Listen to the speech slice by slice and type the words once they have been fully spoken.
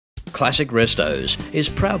Classic Restos is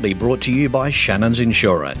proudly brought to you by Shannons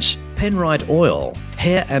Insurance, Penrite Oil,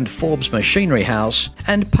 Hare and Forbes Machinery House,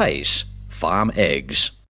 and Pace Farm Eggs.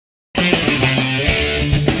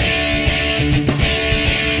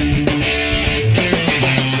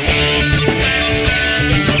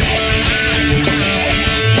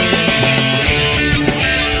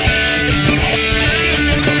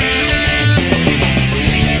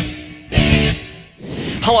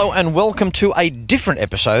 Hello and welcome to a different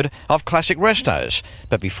episode of Classic Restos.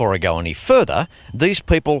 But before I go any further, these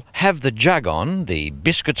people have the jug on, the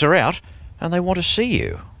biscuits are out, and they want to see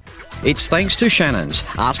you. It's thanks to Shannons.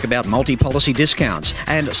 Ask about multi-policy discounts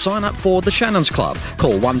and sign up for the Shannons Club.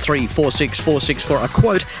 Call 134646 for a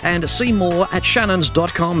quote and see more at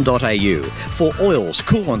shannons.com.au. For oils,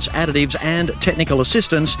 coolants, additives and technical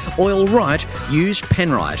assistance, Oil Right, use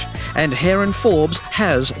Penrite. And Hare and Forbes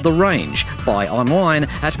has the range. Buy online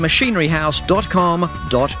at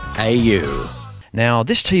machineryhouse.com.au. Now,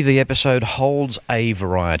 this TV episode holds a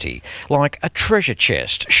variety, like a treasure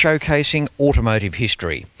chest showcasing automotive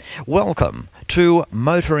history. Welcome to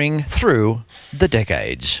Motoring Through the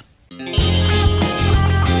Decades.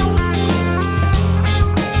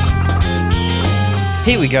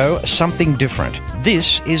 Here we go, something different.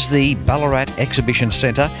 This is the Ballarat Exhibition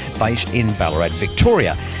Centre based in Ballarat,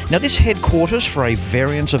 Victoria. Now this headquarters for a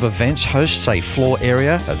variance of events hosts a floor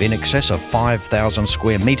area of in excess of 5,000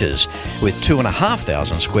 square metres, with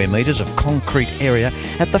 2,500 square metres of concrete area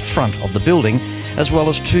at the front of the building, as well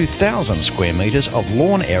as 2,000 square metres of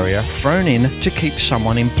lawn area thrown in to keep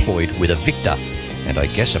someone employed with a Victor. And I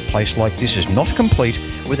guess a place like this is not complete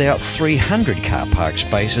without 300 car park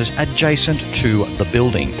spaces adjacent to the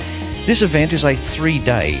building. This event is a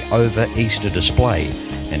 3-day over Easter display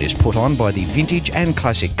and is put on by the Vintage and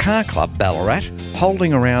Classic Car Club Ballarat,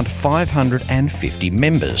 holding around 550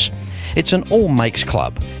 members. It's an all-makes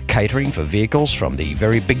club, catering for vehicles from the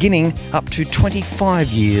very beginning up to 25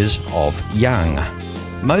 years of young.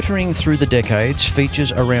 Motoring Through the Decades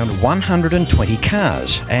features around 120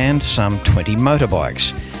 cars and some 20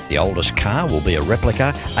 motorbikes. The oldest car will be a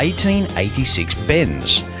replica 1886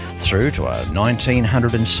 Benz, through to a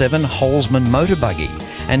 1907 Holsman motor buggy,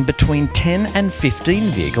 and between 10 and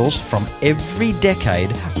 15 vehicles from every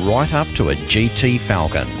decade right up to a GT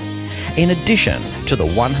Falcon. In addition to the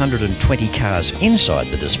 120 cars inside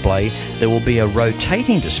the display, there will be a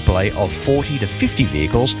rotating display of 40 to 50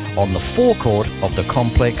 vehicles on the forecourt of the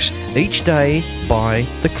complex each day by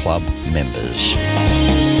the club members.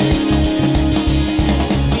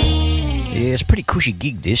 Yeah, it's a pretty cushy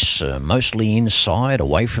gig this, mostly inside,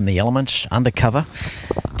 away from the elements, undercover.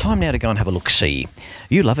 Time now to go and have a look-see.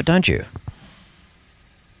 You love it, don't you?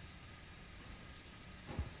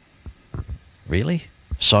 Really?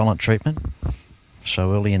 Silent treatment?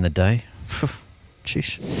 So early in the day?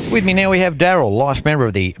 Jeez. With me now we have Daryl, life member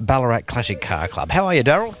of the Ballarat Classic Car Club. How are you,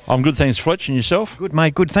 Daryl? I'm good, thanks, Fletch. And yourself? Good,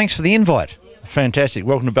 mate. Good. Thanks for the invite. Fantastic.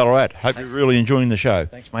 Welcome to Ballarat. Hope you're really enjoying the show.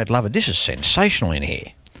 Thanks, mate. Love it. This is sensational in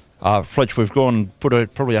here. Fletch, we've gone and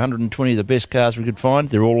put probably 120 of the best cars we could find.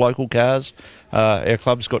 They're all local cars. Our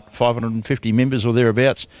club's got 550 members or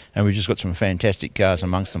thereabouts, and we've just got some fantastic cars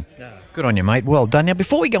amongst them. Good on you, mate. Well done. Now,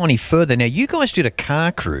 before we go any further, now you guys did a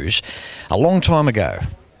car cruise a long time ago.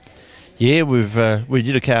 Yeah, we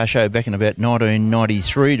did a car show back in about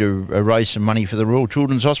 1993 to raise some money for the Royal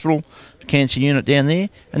Children's Hospital cancer unit down there,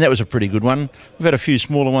 and that was a pretty good one. We've had a few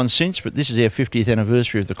smaller ones since, but this is our 50th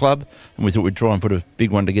anniversary of the club, and we thought we'd try and put a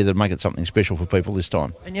big one together to make it something special for people this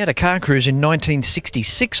time. And you had a car cruise in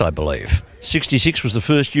 1966, I believe. 66 was the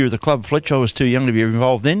first year of the club, Fletch. I was too young to be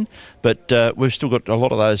involved then, but we've still got a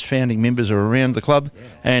lot of those founding members are around the club,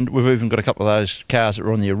 and we've even got a couple of those cars that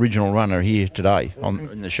were on the original run are here today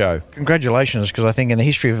in the show. Congratulations, because I think in the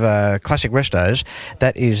history of Classic Restos,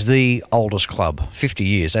 that is the oldest club, 50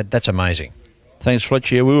 years. That's amazing. Thanks,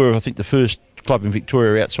 Fletch. Yeah, we were, I think, the first club in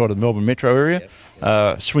Victoria outside of the Melbourne metro area,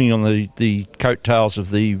 swinging on the coattails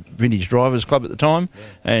of the Vintage Drivers Club at the time,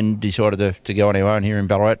 and decided to go on our own here in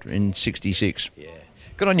Ballarat in 66. Yeah.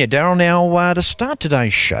 Good on you, Daryl. Now, to start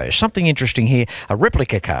today's show, something interesting here, a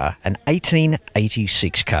replica car, an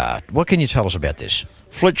 1886 car. What can you tell us about this?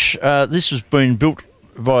 Fletch, this has been built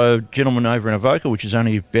by a gentleman over in Avoca, which is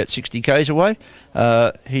only about 60 k's away.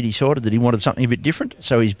 He decided that he wanted something a bit different,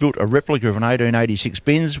 so he's built a replica of an 1886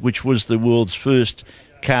 Benz, which was the world's first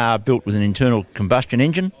car built with an internal combustion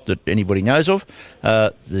engine that anybody knows of.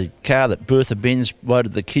 The car that Bertha Benz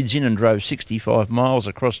loaded the kids in and drove 65 miles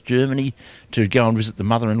across Germany to go and visit the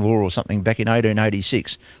mother-in-law or something back in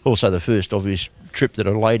 1886. Also the first obvious trip that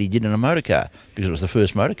a lady did in a motor car, because it was the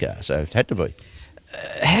first motor car, so it had to be.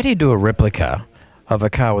 How do you do a replica of a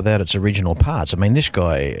car without its original parts. I mean, this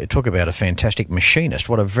guy, talk about a fantastic machinist.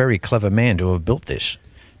 What a very clever man to have built this.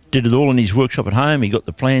 Did it all in his workshop at home. He got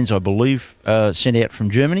the plans, I believe, sent out from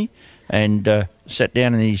Germany, and sat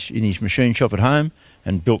down in his machine shop at home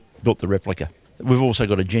and built the replica. We've also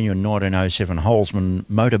got a genuine 1907 Holsman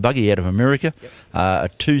motor buggy out of America, a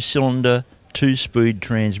 2-cylinder, 2-speed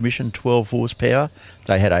transmission, 12 horsepower.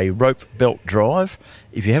 They had a rope belt drive.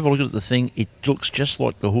 If you have a look at the thing, it looks just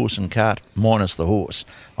like the horse and cart minus the horse.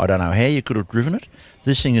 I don't know how you could have driven it.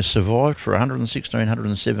 This thing has survived for 116,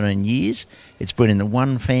 117 years. It's been in the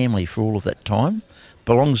one family for all of that time.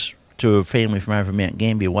 Belongs to a family from over Mount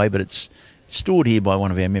Gambier way, but it's stored here by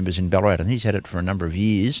one of our members in Ballarat, and he's had it for a number of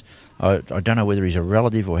years. I don't know whether he's a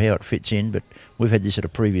relative or how it fits in, but we've had this at a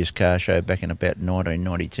previous car show back in about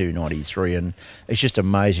 1992, 93, and it's just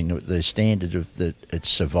amazing the standard of that it's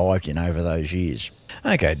survived in over those years.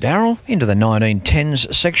 Okay, Daryl, into the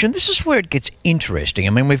 1910s section. This is where it gets interesting. I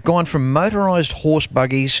mean, we've gone from motorised horse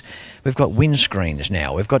buggies, we've got windscreens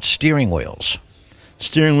now, we've got steering wheels.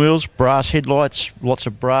 Steering wheels, brass headlights, lots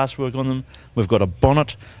of brass work on them. We've got a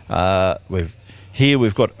bonnet.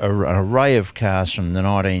 We've got an array of cars from the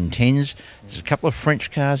 1910s. There's a couple of French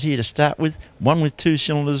cars here to start with. One with 2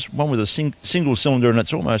 cylinders, one with a single cylinder, and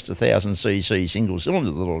it's almost a 1000cc single cylinder,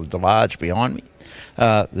 the large behind me.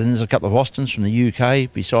 Then there's a couple of Austins from the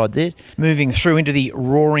UK beside that. Moving through into the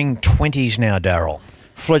roaring 20s now, Daryl.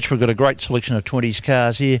 Fletch, we've got a great selection of 20s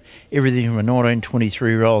cars here. Everything from a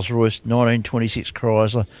 1923 Rolls-Royce, 1926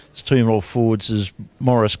 Chrysler, there's 2-year-old Fords, there's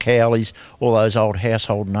Morris Cowleys, all those old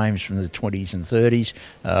household names from the 20s and 30s.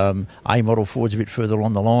 A-model Fords a bit further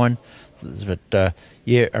along the line. But,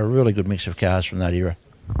 yeah, a really good mix of cars from that era.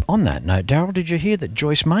 On that note, Daryl, did you hear that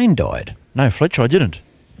Joyce Main died? No, Fletch, I didn't.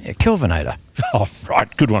 Yeah, Kelvinator. Oh,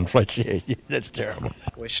 right, good one, Fletch. Yeah, that's terrible.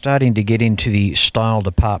 We're starting to get into the style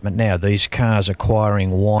department now. These cars acquiring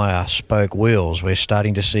wire spoke wheels. We're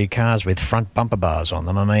starting to see cars with front bumper bars on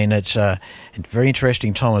them. I mean, it's a very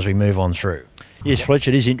interesting time as we move on through. Yes, Fletch,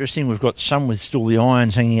 it is interesting. We've got some with still the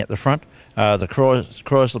irons hanging at the front. The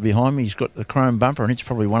Chrysler behind me, he's got the chrome bumper, and it's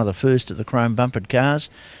probably one of the first of the chrome bumpered cars.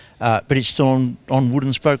 But it's still on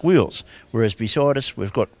wooden spoke wheels. Whereas beside us,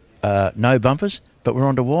 we've got no bumpers, but we're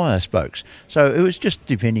onto wire spokes. So it was just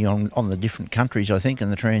depending on the different countries, I think,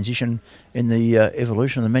 and the transition in the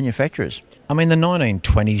evolution of the manufacturers. I mean, the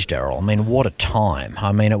 1920s, Daryl, I mean, what a time.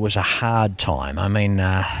 I mean, it was a hard time. I mean,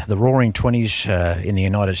 the roaring 20s in the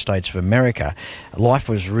United States of America, life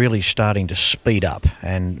was really starting to speed up,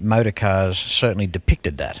 and motor cars certainly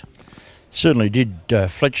depicted that. Certainly did.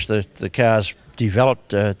 Fletch, the cars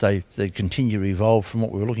developed, they continue to evolve from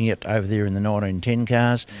what we were looking at over there in the 1910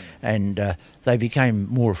 cars, and they became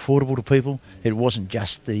more affordable to people. It wasn't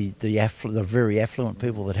just the very affluent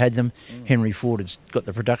people that had them. Henry Ford had got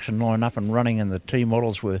the production line up and running, and the T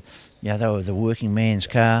models were, they were the working man's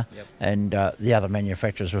car, and the other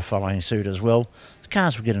manufacturers were following suit as well. The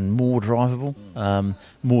cars were getting more drivable,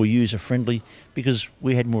 more user-friendly, because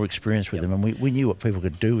we had more experience with them, and we knew what people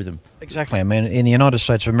could do with them. Exactly. I mean, in the United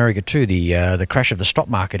States of America too, the crash of the stock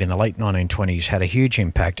market in the late 1920s had a huge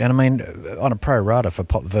impact, and I mean, on a pro rata for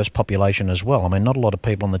versus population as well. I mean, not a lot of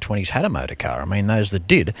people in the 20s had a motor car. I mean, those that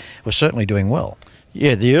did were certainly doing well.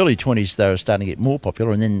 Yeah, the early 20s, they were starting to get more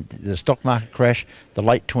popular, and then the stock market crash, the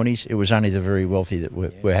late 20s, it was only the very wealthy that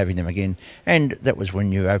were having them again. And that was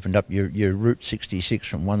when you opened up your Route 66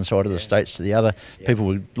 from one side of the states to the other. People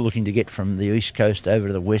were looking to get from the east coast over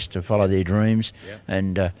to the west to follow their dreams,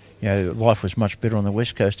 and life was much better on the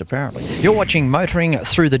west coast, apparently. You're watching Motoring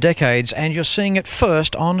Through the Decades, and you're seeing it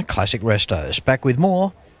first on Classic Restos. Back with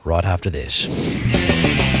more right after this.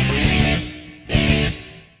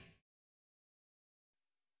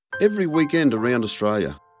 Every weekend around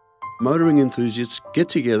Australia, motoring enthusiasts get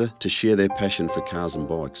together to share their passion for cars and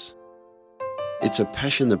bikes. It's a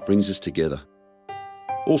passion that brings us together.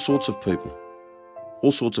 All sorts of people,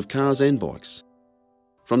 all sorts of cars and bikes.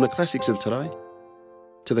 From the classics of today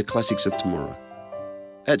to the classics of tomorrow.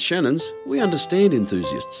 At Shannons, we understand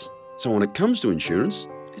enthusiasts. So when it comes to insurance,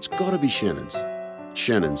 it's got to be Shannons.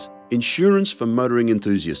 Shannons, insurance for motoring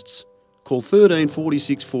enthusiasts. Call 13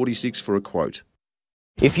 46 46 for a quote.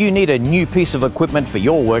 If you need a new piece of equipment for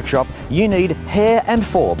your workshop, you need Hare and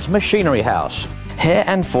Forbes Machinery House. Hare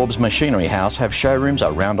and Forbes Machinery House have showrooms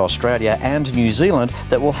around Australia and New Zealand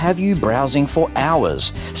that will have you browsing for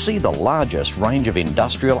hours. See the largest range of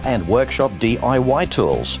industrial and workshop DIY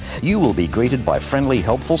tools. You will be greeted by friendly,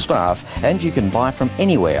 helpful staff, and you can buy from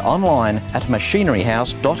anywhere online at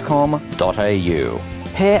machineryhouse.com.au.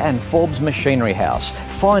 Hare and Forbes Machinery House.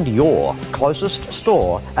 Find your closest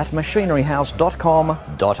store at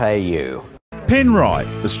machineryhouse.com.au. Penrite,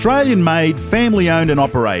 Australian made, family owned and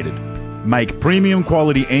operated. Make premium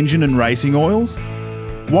quality engine and racing oils,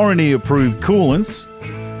 warranty approved coolants,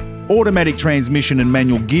 automatic transmission and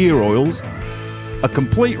manual gear oils, a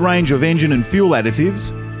complete range of engine and fuel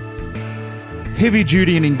additives, heavy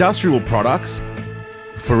duty and industrial products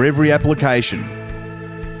for every application.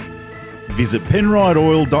 Visit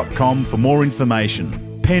penriteoil.com for more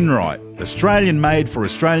information. Penrite, Australian made for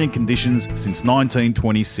Australian conditions since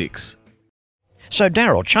 1926. So,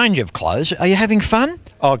 Daryl, change of clothes. Are you having fun?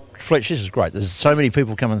 Oh, Fletch, this is great. There's so many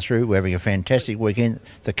people coming through. We're having a fantastic weekend.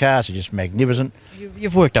 The cars are just magnificent.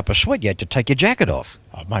 You've worked up a sweat. You had to take your jacket off.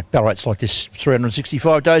 Oh, mate, Ballarat's like this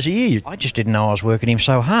 365 days a year. I just didn't know I was working him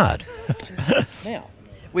so hard. Now,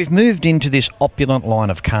 we've moved into this opulent line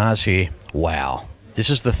of cars here. Wow. This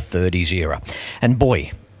is the 30s era. And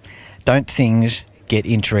boy, don't things get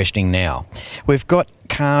interesting now. We've got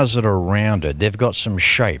cars that are rounded, they've got some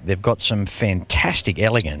shape, they've got some fantastic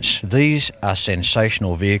elegance. These are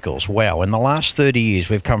sensational vehicles. Wow, in the last 30 years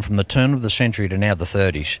we've come from the turn of the century to now the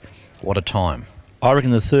 30s. What a time. I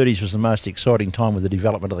reckon the 30s was the most exciting time with the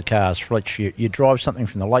development of the cars. Fletch, you drive something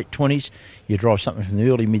from the late 20s, you drive something from the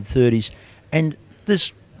early mid-30s, and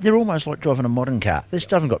they're almost like driving a modern car. This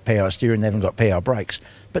doesn't got power steering, they haven't got power brakes,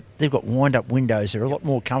 but they've got wind-up windows. They're a lot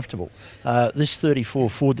more comfortable. This 34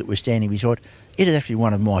 Ford that we're standing beside, it is actually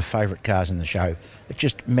one of my favourite cars in the show. It's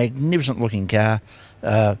just a magnificent-looking car.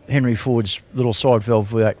 Henry Ford's little side valve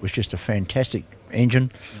V8 was just a fantastic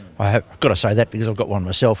engine. I've got to say that because I've got one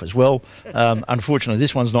myself as well. Unfortunately,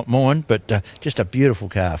 this one's not mine, but just a beautiful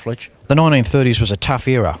car, Fletch. The 1930s was a tough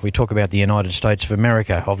era. We talk about the United States of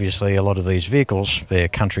America. Obviously, a lot of these vehicles, their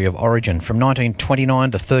country of origin. From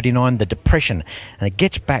 1929 to 39, the Depression. And it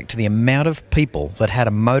gets back to the amount of people that had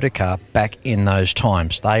a motor car back in those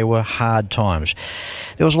times. They were hard times.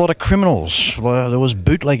 There was a lot of criminals. There was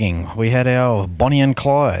bootlegging. We had our Bonnie and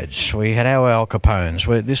Clydes. We had our Al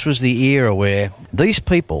Capones. This was the era where these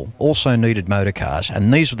people also needed motor cars,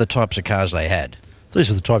 and these were the types of cars they had. These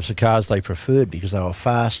were the types of cars they preferred because they were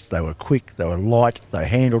fast, they were quick, they were light, they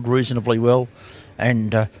handled reasonably well.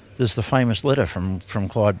 And there's the famous letter from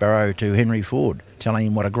Clyde Barrow to Henry Ford telling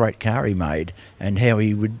him what a great car he made and how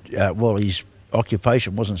he would, while his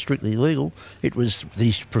occupation wasn't strictly legal, it was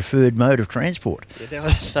his preferred mode of transport. They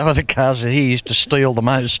were the cars that he used to steal the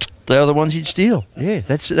most. They are the ones he'd steal. Yeah,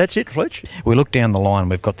 that's it, Fletch. We look down the line,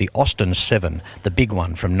 we've got the Austin 7, the big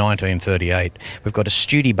one from 1938. We've got a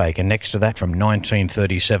Studebaker next to that from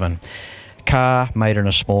 1937. Car made in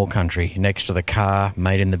a small country next to the car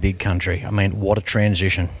made in the big country. I mean, what a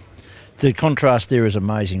transition. The contrast there is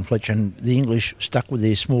amazing, Fletch, and the English stuck with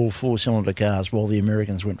their small four-cylinder cars while the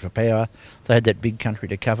Americans went for power. They had that big country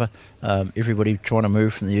to cover. Everybody trying to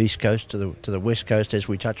move from the east coast to the west coast, as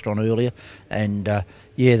we touched on earlier. And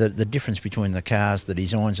the difference between the cars, the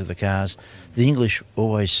designs of the cars, the English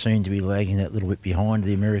always seemed to be lagging that little bit behind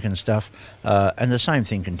the American stuff. And the same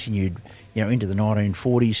thing continued, into the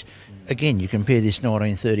 1940s. Again, you compare this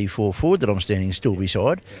 1934 Ford that I'm standing still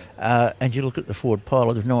beside, and you look at the Ford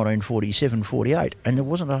Pilot of 1947-48, and there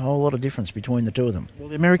wasn't a whole lot of difference between the two of them. Well,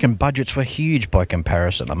 the American budgets were huge by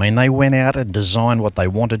comparison. I mean, they went out and designed what they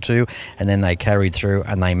wanted to, and then they carried through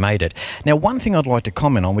and they made it. Now, one thing I'd like to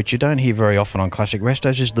comment on, which you don't hear very often on Classic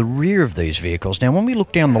Restos, is the rear of these vehicles. Now, when we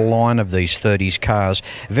look down the line of these 30s cars,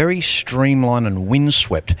 very streamlined and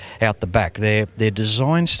windswept out the back, their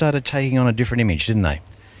design started taking on a different image, didn't they?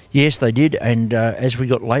 Yes, they did, and as we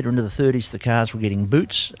got later into the 30s, the cars were getting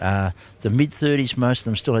boots. The mid-30s, most of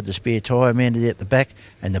them still had the spare tyre mounted out the back,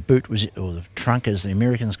 and the boot was, or the trunk as the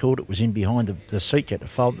Americans called it, was in behind the seat. You had to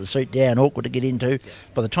fold the seat down, awkward to get into.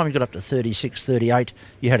 By the time you got up to 36, 38,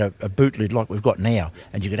 you had a boot lid like we've got now,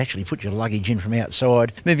 and you could actually put your luggage in from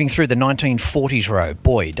outside. Moving through the 1940s row,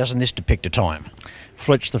 boy, doesn't this depict a time?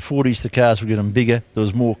 Fletch, the 40s, the cars were getting bigger. There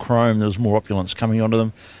was more chrome, there was more opulence coming onto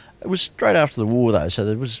them. It was straight after the war, though, so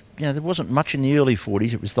there wasn't much in the early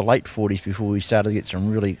 40s. It was the late 40s before we started to get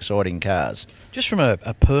some really exciting cars. Just from a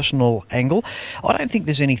personal angle, I don't think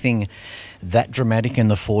there's anything that dramatic in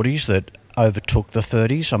the 40s that overtook the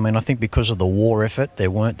 30s. I mean, I think because of the war effort,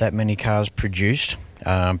 there weren't that many cars produced.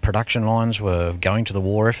 Production lines were going to the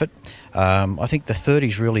war effort. I think the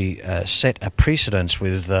 30s really set a precedence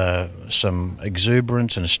with some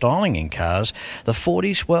exuberance and styling in cars. The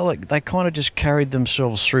 40s, well, they kind of just carried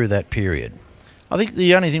themselves through that period. I think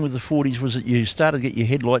the only thing with the 40s was that you started to get your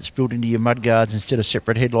headlights built into your mudguards instead of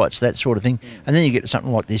separate headlights, that sort of thing. And then you get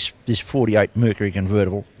something like this 48 Mercury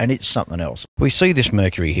convertible, and it's something else. We see this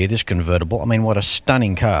Mercury here, this convertible. I mean, what a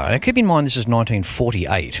stunning car. Now, keep in mind this is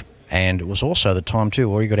 1948. And it was also the time, too,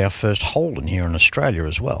 where we got our first Holden here in Australia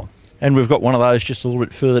as well. And we've got one of those just a little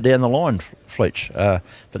bit further down the line, Fletch. But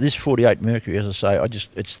this 48 Mercury, as I say,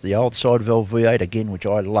 it's the old side valve V8 again, which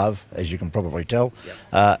I love, as you can probably tell.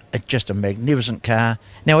 Yep. It's just a magnificent car.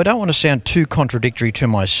 Now, I don't want to sound too contradictory to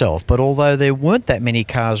myself, but although there weren't that many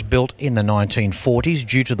cars built in the 1940s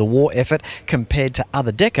due to the war effort compared to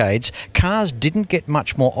other decades, cars didn't get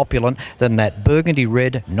much more opulent than that burgundy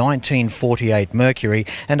red 1948 Mercury,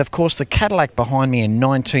 and of course the Cadillac behind me in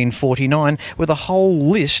 1949 with a whole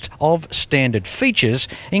list of standard features,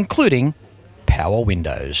 including power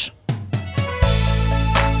windows.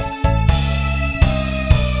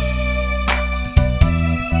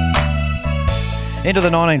 Into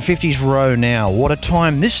the 1950s row now. What a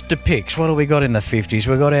time this depicts. What do we got in the 50s?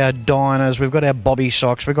 We've got our diners, we've got our bobby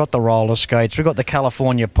socks, we've got the roller skates, we've got the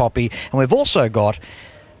California Poppy, and we've also got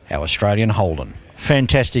our Australian Holden.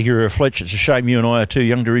 Fantastic era of Fletch. It's a shame you and I are too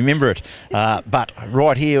young to remember it. But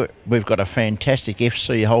right here, we've got a fantastic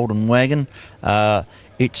FC Holden wagon.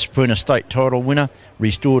 It's been a state title winner,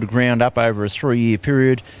 restored ground up over a 3-year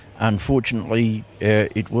period. Unfortunately,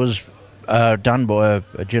 it was done by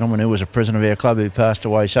a gentleman who was a president of our club who passed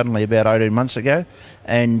away suddenly about 18 months ago,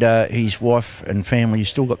 and his wife and family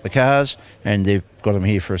still got the cars, and they've got them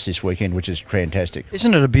here for us this weekend, which is fantastic.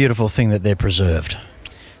 Isn't it a beautiful thing that they're preserved?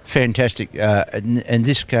 Fantastic. And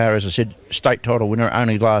this car, as I said, state title winner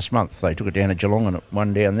only last month. They took it down to Geelong and it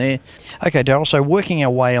won down there. Okay, Daryl, so working our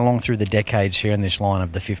way along through the decades here in this line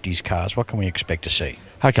of the 50s cars, what can we expect to see?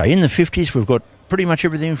 Okay, in the 50s we've got pretty much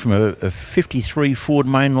everything from a 53 Ford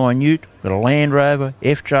mainline ute, we've got a Land Rover,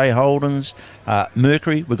 FJ Holdens,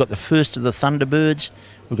 Mercury, we've got the first of the Thunderbirds,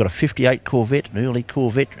 we've got a 58 Corvette, an early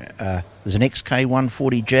Corvette, there's an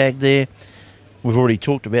XK140 Jag there. We've already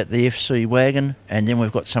talked about the FC wagon, and then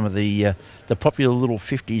we've got some of the popular little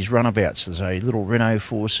 50s runabouts. There's a little Renault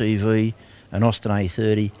 4CV, an Austin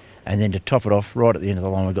A30, and then to top it off, right at the end of the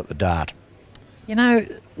line, we've got the Dart. You know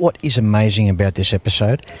what is amazing about this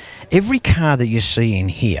episode? Every car that you see in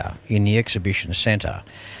here, in the exhibition centre,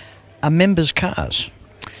 are members' cars.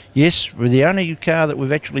 Yes, well, the only car that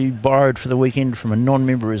we've actually borrowed for the weekend from a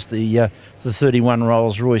non-member is the 31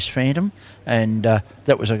 Rolls-Royce Phantom, and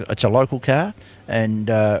it's a local car, and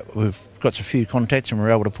we've got a few contacts and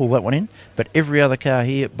we're able to pull that one in. But every other car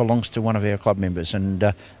here belongs to one of our club members,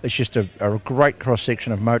 and it's just a great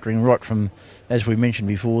cross-section of motoring, right from, as we mentioned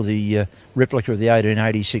before, the replica of the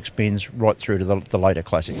 1886 Benz right through to the later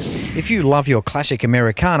classics. If you love your classic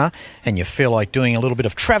Americana and you feel like doing a little bit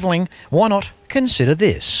of travelling, why not consider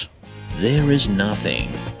this? There is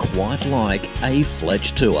nothing quite like a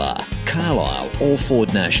Fletch tour. Carlisle or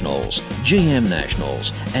Ford Nationals, GM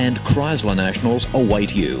Nationals and Chrysler Nationals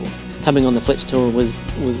await you. Coming on the Fletch tour was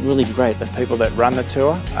really great. The people that run the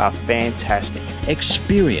tour are fantastic.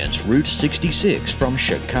 Experience Route 66 from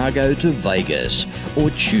Chicago to Vegas, or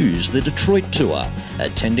choose the Detroit tour,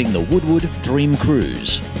 attending the Woodward Dream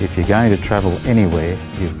Cruise. If you're going to travel anywhere,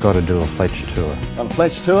 you've got to do a Fletch tour. On a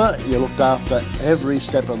Fletch tour, you're looked after every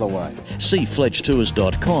step of the way. See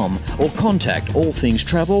fletchtours.com or contact All Things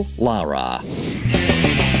Travel, Lara.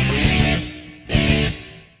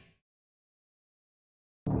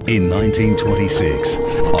 In 1926,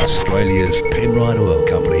 Australia's Penrite Oil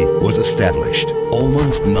Company was established.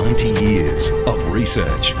 Almost 90 years of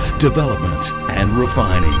research, development and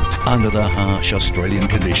refining under the harsh Australian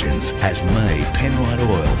conditions has made Penrite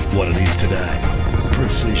Oil what it is today.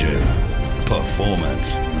 Precision,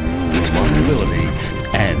 performance, reliability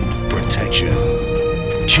and protection.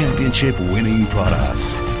 Championship winning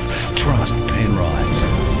products. Trust Penrite.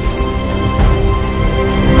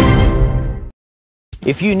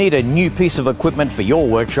 If you need a new piece of equipment for your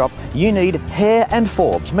workshop, you need Hare and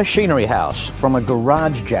Forbes Machinery House. From a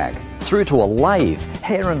garage jack through to a lathe,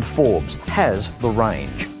 Hare and Forbes has the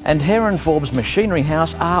range. And Hare and Forbes Machinery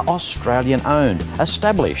House are Australian owned,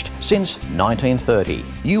 established since 1930.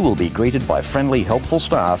 You will be greeted by friendly, helpful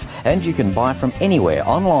staff, and you can buy from anywhere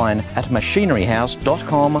online at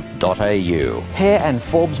machineryhouse.com.au. Hare and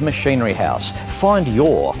Forbes Machinery House. Find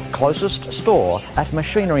your closest store at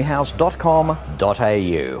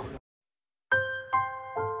machineryhouse.com.au.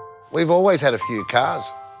 We've always had a few cars.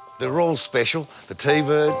 They're all special. The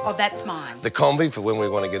T-Bird. Oh, that's mine. The Combi for when we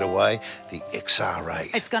want to get away. The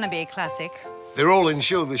XR8. It's going to be a classic. They're all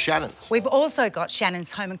insured with Shannons. We've also got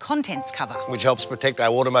Shannons home and contents cover, which helps protect our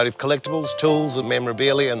automotive collectibles, tools and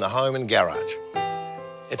memorabilia in the home and garage.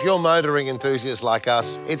 If you're motoring enthusiasts like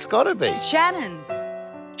us, it's got to be Shannons.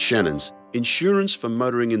 Shannons, insurance for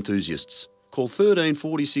motoring enthusiasts. Call 13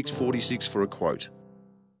 46 46 for a quote.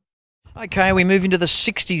 Okay, we move into the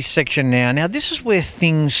 60s section now. Now, this is where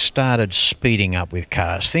things started speeding up with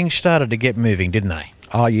cars. Things started to get moving, didn't they?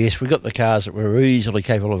 Oh yes, we got the cars that were easily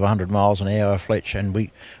capable of 100 miles an hour, Fletch, and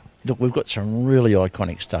Look, we've got some really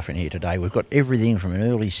iconic stuff in here today. We've got everything from an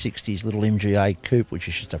early 60s little MGA coupe, which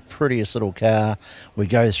is just the prettiest little car. We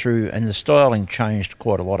go through, and the styling changed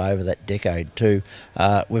quite a lot over that decade too.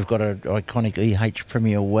 We've got an iconic EH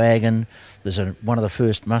Premier wagon. There's one of the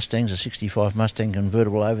first Mustangs, a 65 Mustang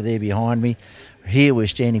convertible over there behind me. Here we're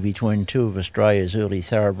standing between two of Australia's early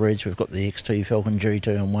thoroughbreds. We've got the GT Falcon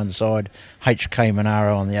GT on one side, HK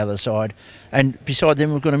Monaro on the other side, and beside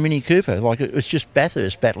them we've got a Mini Cooper. Like, it's just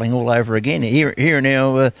Bathurst battling all over again here in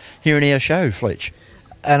our show, Fletch.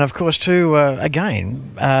 And of course, too,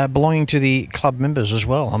 again, belonging to the club members as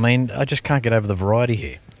well. I mean, I just can't get over the variety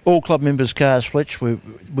here. All club members' cars, Fletch.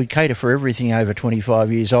 We cater for everything over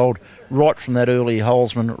 25 years old, right from that early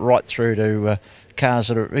Holsman right through to cars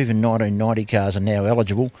that are even 1990 cars are now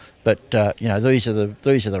eligible. But you know, these are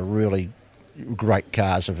the really great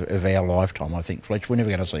cars of our lifetime, I think, Fletch. We're never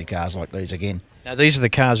going to see cars like these again. Now, these are the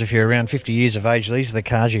cars, if you're around 50 years of age, these are the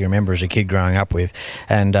cars you remember as a kid growing up with.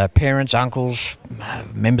 And parents, uncles,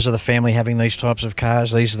 members of the family having these types of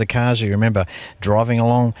cars, these are the cars you remember driving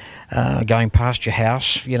along, going past your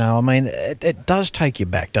house. You know, I mean, it does take you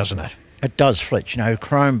back, doesn't it? It does, Fletch. You know,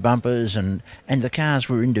 chrome bumpers and the cars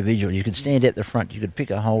were individual. You could stand at the front, you could pick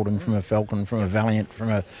a Holden from a Falcon, from a Valiant, from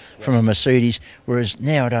a Mercedes, whereas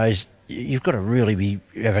nowadays you've got to really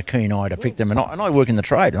have a keen eye to pick them. And I work in the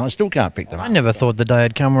trade, and I still can't pick them up. I never thought the day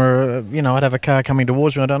had come where, you know, I'd have a car coming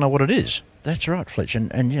towards me, I don't know what it is. That's right, Fletch.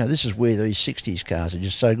 And you know, this is where these 60s cars are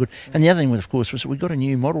just so good. And the other thing, of course, was that we got a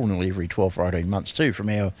new model nearly every 12 or 18 months too, from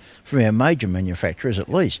our major manufacturers at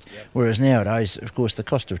least. Yep. Whereas nowadays, of course, the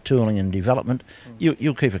cost of tooling and development,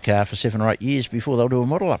 you'll keep a car for 7 or 8 years before they'll do a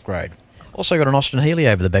model upgrade. Also got an Austin Healey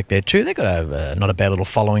over the back there too. They've got a not a bad little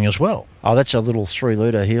following as well. Oh, that's a little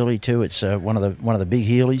 3-litre Healey too. It's one of the big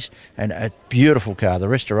Healeys, and a beautiful car. The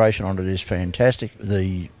restoration on it is fantastic.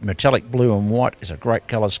 The metallic blue and white is a great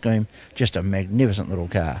colour scheme. Just a magnificent little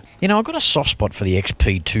car. You know, I've got a soft spot for the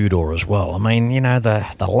XP two-door as well. I mean, you know,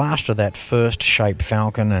 the last of that first shape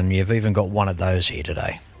Falcon, and you've even got one of those here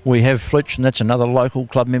today. We have, Fletch, and that's another local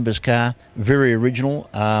club member's car. Very original.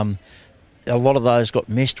 A lot of those got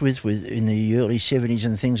messed with in the early 70s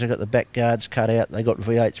and things. They got the back guards cut out. They got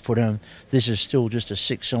V8s put on. This is still just a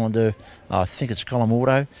 6-cylinder, I think it's column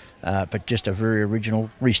auto, but just a very original,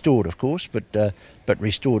 restored of course, but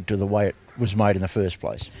restored to the way it was made in the first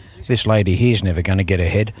place. This lady here's never going to get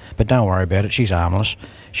ahead, but don't worry about it, she's harmless.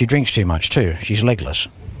 She drinks too much too, she's legless.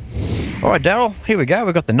 All right, Daryl, here we go.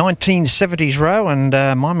 We've got the 1970s row, and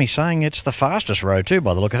mind me saying it's the fastest row too,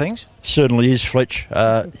 by the look of things. Certainly is, Fletch.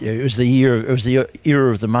 It was the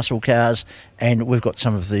era of the muscle cars, and we've got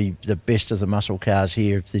some of the best of the muscle cars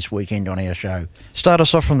here this weekend on our show. Start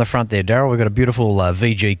us off from the front there, Daryl. We've got a beautiful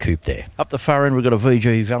VG coupe there. Up the far end, we've got a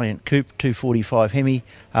VG Valiant Coupe 245 Hemi.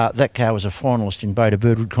 That car was a finalist in Beta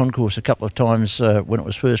Birdwood Concourse a couple of times when it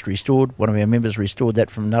was first restored. One of our members restored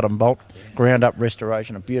that from nut and bolt. Ground up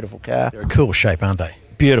restoration, a beautiful car. They're a cool shape, aren't they?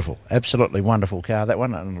 Beautiful, absolutely wonderful car, that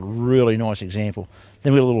one, and a really nice example.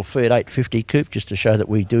 Then we've got a little Fiat 850 coupe, just to show that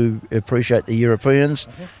we do appreciate the Europeans.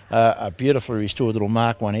 A beautifully restored little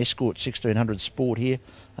Mark 1 Escort 1600 Sport here.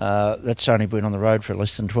 That's only been on the road for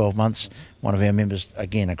less than 12 months. One of our members,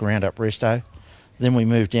 again, a ground-up resto. Then we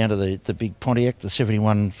moved down to the big Pontiac, the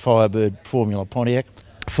 71 Firebird Formula Pontiac.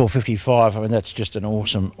 455, I mean, that's just an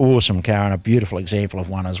awesome car and a beautiful example of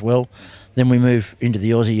one as well. Then we move into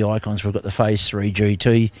the Aussie icons. We've got the Phase 3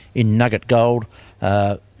 GT in nugget gold.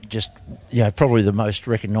 Just, you know, probably the most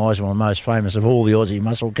recognisable and most famous of all the Aussie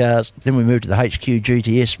muscle cars. Then we move to the HQ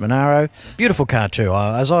GTS Monaro. Beautiful car too.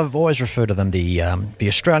 As I've always referred to them, the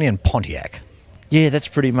Australian Pontiac. Yeah, that's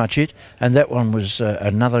pretty much it. And that one was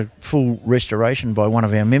another full restoration by one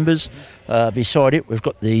of our members. Beside it, we've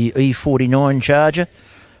got the E49 Charger.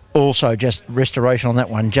 Also just restoration on that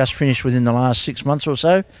one, just finished within the last 6 months or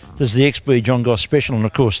so. There's the XB John Goss Special, and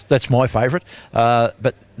of course that's my favourite.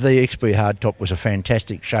 But the XB Hardtop was a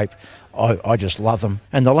fantastic shape. I just love them.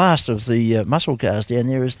 And the last of the muscle cars down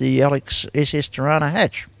there is the Alex SS Tirana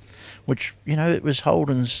Hatch, which, you know, it was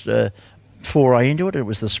Holden's foray into it. It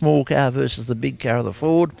was the small car versus the big car of the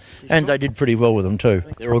Ford, and they did pretty well with them too.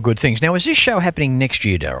 They're all good things. Now, is this show happening next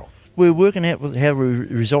year, Daryl? We're working out how the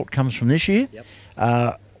result comes from this year.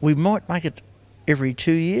 Yep. We might make it every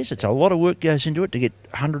 2 years. It's a lot of work goes into it to get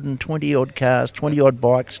 120 odd cars, 20 odd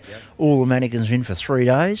bikes, all the mannequins in for 3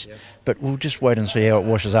 days. But we'll just wait and see how it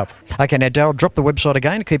washes up. Okay, now Daryl, drop the website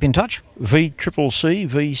again to keep in touch. VCCC.org.au.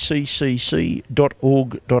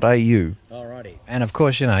 Alrighty. And of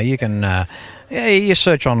course, you know, you can Yeah, you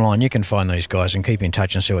search online, you can find these guys and keep in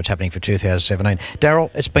touch and see what's happening for 2017. Daryl,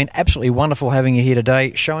 it's been absolutely wonderful having you here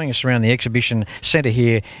today, showing us around the exhibition centre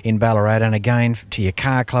here in Ballarat, and again to your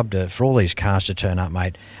car club, for all these cars to turn up,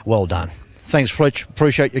 mate. Well done. Thanks, Fletch.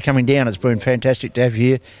 Appreciate you coming down. It's been fantastic to have you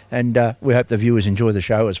here, and we hope the viewers enjoy the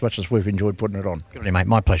show as much as we've enjoyed putting it on. Good on you, mate.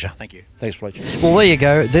 My pleasure. Thank you. Thanks, Fletch. Well, there you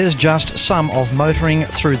go. There's just some of motoring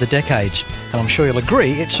through the decades, and I'm sure you'll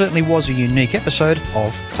agree it certainly was a unique episode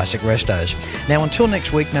of Classic Restos. Now, until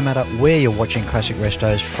next week, no matter where you're watching Classic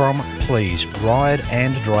Restos from, please ride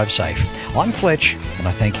and drive safe. I'm Fletch, and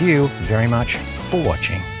I thank you very much for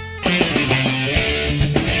watching.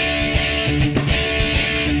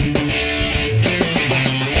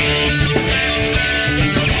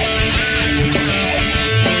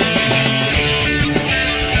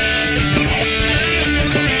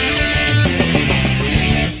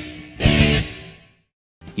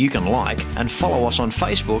 You can like and follow us on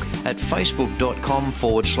Facebook at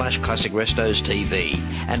facebook.com/ClassicRestosTV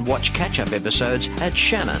and watch catch-up episodes at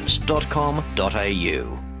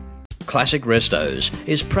shannons.com.au. Classic Restos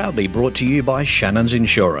is proudly brought to you by Shannons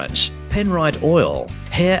Insurance, Penrite Oil,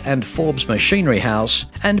 Hare and Forbes Machinery House,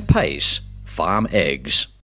 and Pace Farm Eggs.